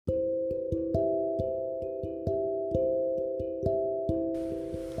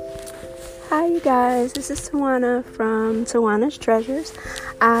Hi, you guys. This is Tawana from Tawana's Treasures.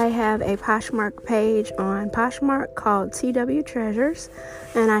 I have a Poshmark page on Poshmark called TW Treasures,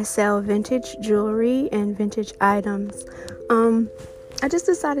 and I sell vintage jewelry and vintage items. I just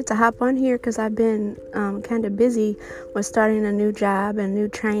decided to hop on here because I've been kind of busy with starting a new job and new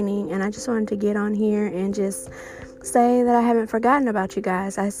training, and I just wanted to get on here and just say that I haven't forgotten about you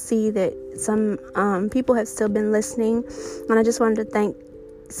guys. I see that some people have still been listening, and I just wanted to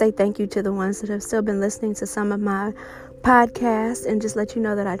say thank you to the ones that have still been listening to some of my podcasts and just let you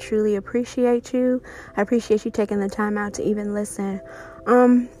know that I truly appreciate you. I appreciate you taking the time out to even listen.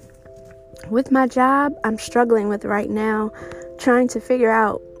 With my job, I'm struggling with right now, trying to figure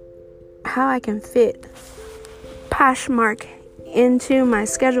out how I can fit Poshmark into my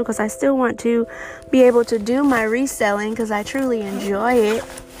schedule, because I still want to be able to do my reselling because I truly enjoy it.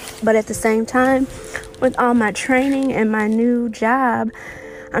 But at the same time, with all my training and my new job,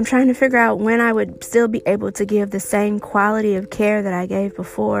 I'm trying to figure out when I would still be able to give the same quality of care that I gave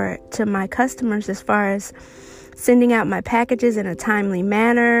before to my customers, as far as sending out my packages in a timely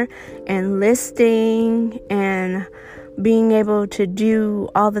manner and listing and being able to do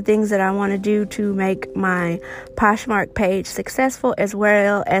all the things that I want to do to make my Poshmark page successful, as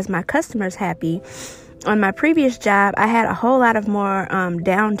well as my customers happy. On my previous job, I had a whole lot of more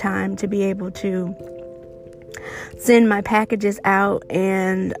downtime to be able to send my packages out,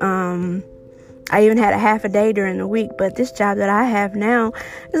 and I even had a half a day during the week. But this job that I have now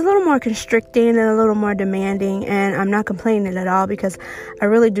is a little more constricting and a little more demanding, and I'm not complaining at all because I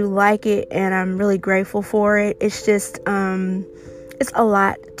really do like it and I'm really grateful for it. It's just it's a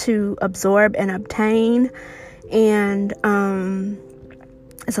lot to absorb and obtain, and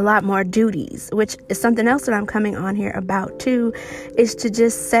it's a lot more duties, which is something else that I'm coming on here about too, is to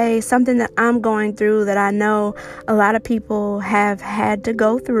just say something that I'm going through that I know a lot of people have had to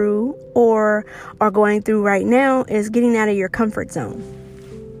go through or are going through right now, is getting out of your comfort zone.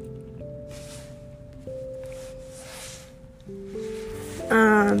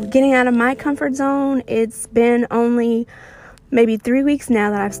 Getting out of my comfort zone, it's been only maybe 3 weeks now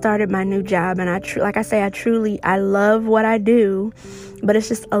that I've started my new job, and I love what I do, but it's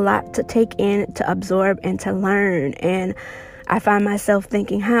just a lot to take in, to absorb, and to learn. And I find myself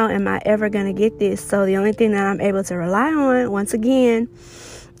thinking, how am I ever going to get this? So the only thing that I'm able to rely on, once again,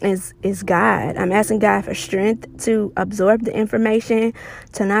 is God. I'm asking God for strength to absorb the information,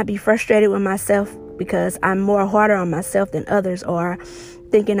 to not be frustrated with myself because I'm more harder on myself than others, or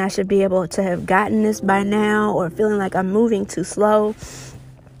thinking I should be able to have gotten this by now, or feeling like I'm moving too slow.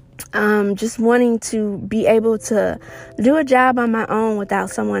 Just wanting to be able to do a job on my own without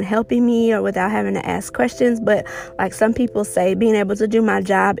someone helping me or without having to ask questions. But like some people say, being able to do my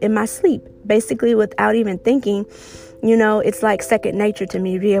job in my sleep, basically without even thinking. It's like second nature to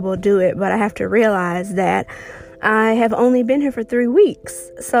me to be able to do it. But I have to realize that I have only been here for 3 weeks.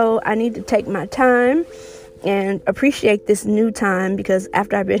 So I need to take my time and appreciate this new time, because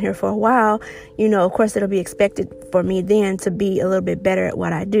after I've been here for a while, of course it'll be expected for me then to be a little bit better at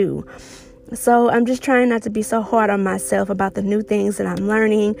what I do. So I'm just trying not to be so hard on myself about the new things that I'm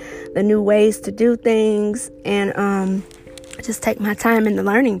learning, the new ways to do things, and just take my time in the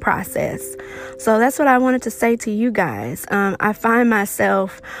learning process. So that's what I wanted to say to you guys. I find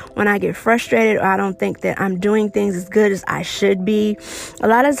myself, when I get frustrated or I don't think that I'm doing things as good as I should be, a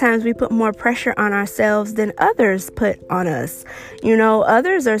lot of times we put more pressure on ourselves than others put on us.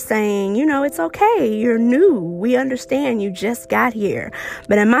 Others are saying, it's okay, you're new, we understand, you just got here.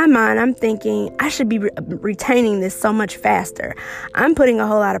 But in my mind, I'm thinking I should be retaining this so much faster. I'm putting a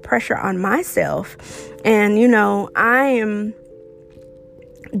whole lot of pressure on myself. And, I am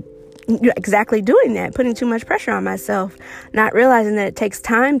exactly doing that, putting too much pressure on myself, not realizing that it takes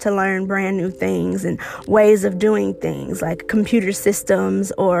time to learn brand new things and ways of doing things, like computer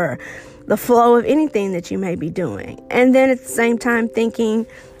systems or the flow of anything that you may be doing. And then at the same time thinking,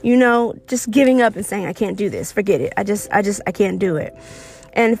 just giving up and saying, I can't do this, forget it. I can't do it.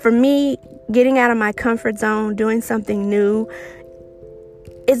 And for me, getting out of my comfort zone, doing something new,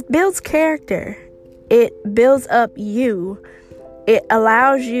 it builds character. It builds up you. It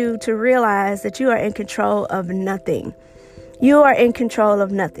allows you to realize that you are in control of nothing. You are in control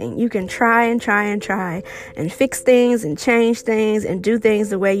of nothing. You can try and fix things and change things and do things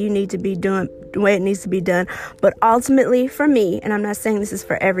the way you need to be doing, the way it needs to be done. But ultimately, for me, and I'm not saying this is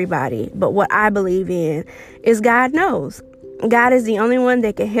for everybody, but what I believe in is God knows. God is the only one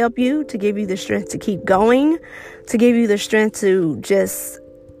that can help you, to give you the strength to keep going, to give you the strength to just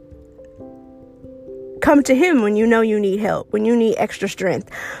come to him when you know you need help, when you need extra strength,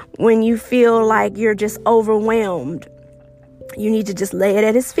 when you feel like you're just overwhelmed. You need to just lay it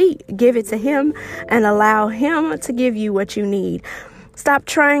at his feet, give it to him, and allow him to give you what you need. Stop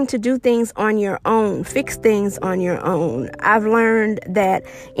trying to do things on your own, fix things on your own. I've learned that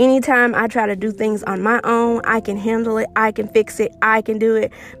anytime I try to do things on my own, I can handle it, I can fix it, I can do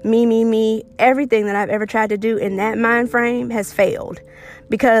it, me. Everything that I've ever tried to do in that mind frame has failed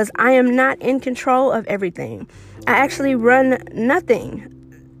because I am not in control of everything. I actually run nothing.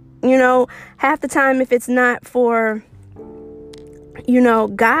 Half the time, if it's not for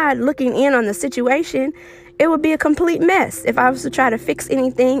God looking in on the situation, it would be a complete mess if I was to try to fix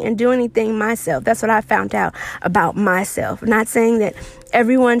anything and do anything myself. That's what I found out about myself. I'm not saying that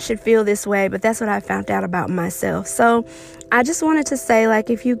everyone should feel this way, but that's what I found out about myself. So I just wanted to say,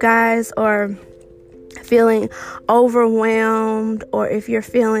 if you guys are feeling overwhelmed, or if you're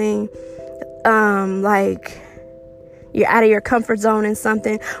feeling like you're out of your comfort zone in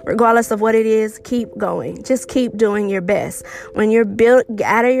something, regardless of what it is, keep going. Just keep doing your best. When you're built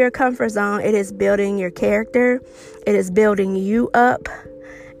out of your comfort zone, it is building your character. It is building you up.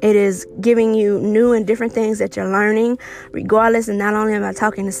 It is giving you new and different things that you're learning, regardless. And not only am I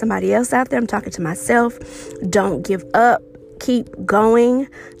talking to somebody else out there, I'm talking to myself. Don't give up. Keep going.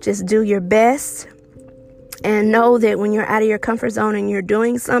 Just do your best. And know that when you're out of your comfort zone and you're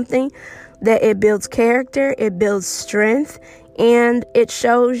doing something, that it builds character, it builds strength, and it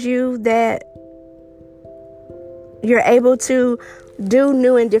shows you that you're able to do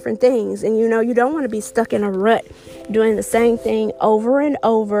new and different things. And, you don't want to be stuck in a rut doing the same thing over and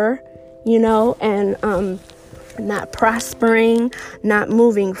over, and not prospering, not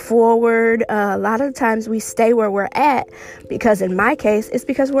moving forward. A lot of times we stay where we're at because in my case, it's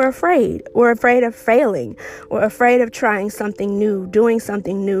because we're afraid. We're afraid of failing. We're afraid of trying something new, doing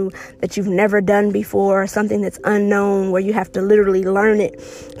something new that you've never done before, something that's unknown where you have to literally learn it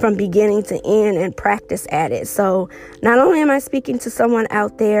from beginning to end and practice at it. So not only am I speaking to someone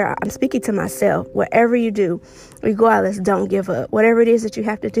out there, I'm speaking to myself. Whatever you do, regardless, don't give up. Whatever it is that you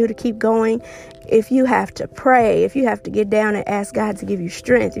have to do to keep going, if you have to pray, if you have to get down and ask God to give you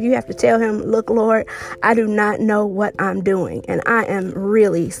strength, if you have to tell him, look, Lord, I do not know what I'm doing, and I am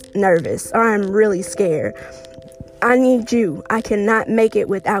really nervous, or I'm really scared. I need you. I cannot make it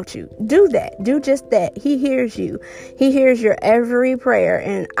without you. Do that. Do just that. He hears you. He hears your every prayer.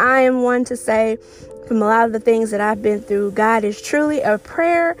 And I am one to say, from a lot of the things that I've been through, God is truly a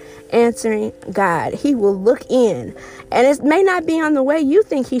prayer answering God. He will look in, and it may not be on the way you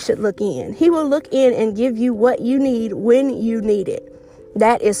think he should look in. He will look in and give you what you need when you need it.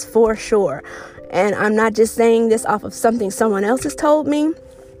 That is for sure. And I'm not just saying this off of something someone else has told me.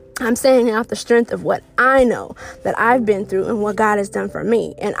 I'm saying it off the strength of what I know that I've been through and what God has done for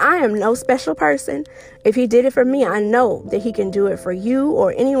me. And I am no special person. If he did it for me, I know that he can do it for you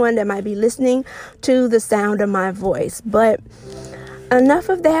or anyone that might be listening to the sound of my voice. But enough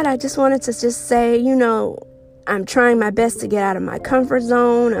of that. I just wanted to just say, I'm trying my best to get out of my comfort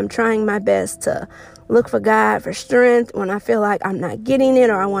zone. I'm trying my best to look for God for strength when I feel like I'm not getting it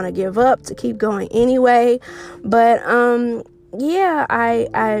or I want to give up, to keep going anyway. But my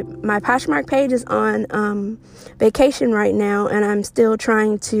Poshmark page is on vacation right now, and I'm still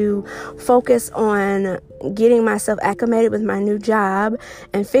trying to focus on getting myself acclimated with my new job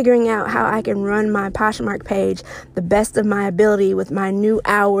and figuring out how I can run my Poshmark page the best of my ability with my new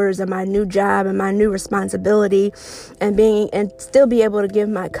hours and my new job and my new responsibility, and still be able to give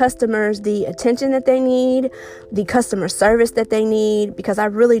my customers the attention that they need, the customer service that they need, because I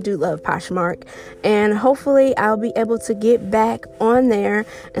really do love Poshmark. And hopefully I'll be able to get back on there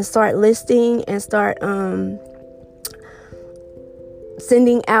and start listing and start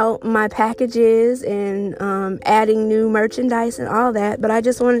sending out my packages and adding new merchandise and all that. But I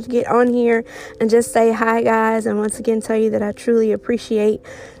just wanted to get on here and just say hi, guys, and once again tell you that I truly appreciate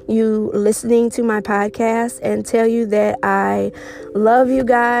you listening to my podcast, and tell you that I love you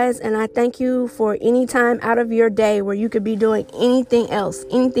guys, and I thank you for any time out of your day where you could be doing anything else,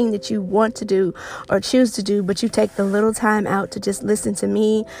 anything that you want to do or choose to do, but you take the little time out to just listen to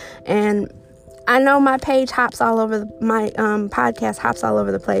me. And I know my page hops all over, my podcast hops all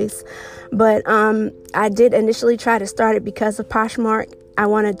over the place, but I did initially try to start it because of Poshmark. I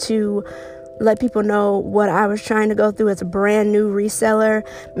wanted to let people know what I was trying to go through as a brand new reseller,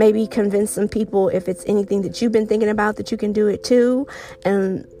 maybe convince some people, if it's anything that you've been thinking about, that you can do it too,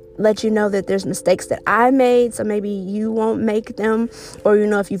 and let you know that there's mistakes that I made, so maybe you won't make them, or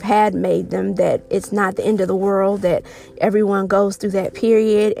if you've had made them, that it's not the end of the world, that everyone goes through that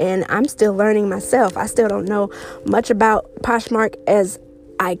period. And I'm still learning myself. I still don't know much about Poshmark as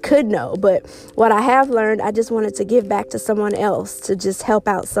I could know, but what I have learned, I just wanted to give back to someone else, to just help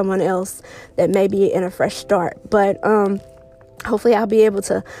out someone else that may be in a fresh start. But hopefully I'll be able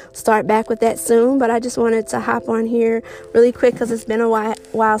to start back with that soon, but I just wanted to hop on here really quick because it's been a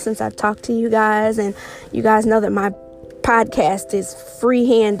while since I've talked to you guys, and you guys know that my podcast is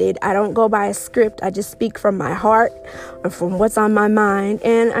free-handed. I don't go by a script. I just speak from my heart or from what's on my mind,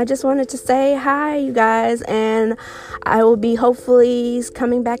 and I just wanted to say hi, you guys, and I will be hopefully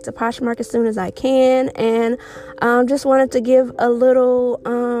coming back to Poshmark as soon as I can, and just wanted to give a little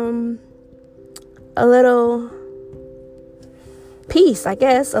peace, I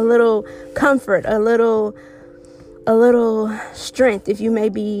guess, a little comfort, a little strength if you may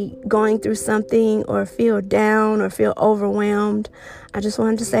be going through something or feel down or feel overwhelmed. I just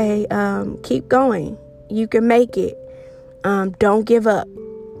wanted to say, keep going. You can make it. Don't give up.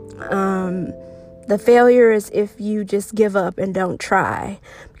 The failure is if you just give up and don't try,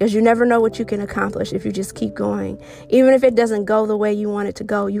 because you never know what you can accomplish if you just keep going. Even if it doesn't go the way you want it to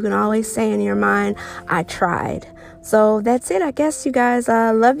go, you can always say in your mind, I tried. So that's it, I guess, you guys.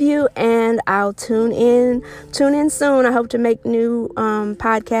 Love you, and I'll tune in soon. I hope to make new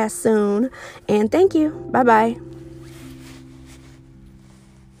podcasts soon, and thank you. Bye-bye.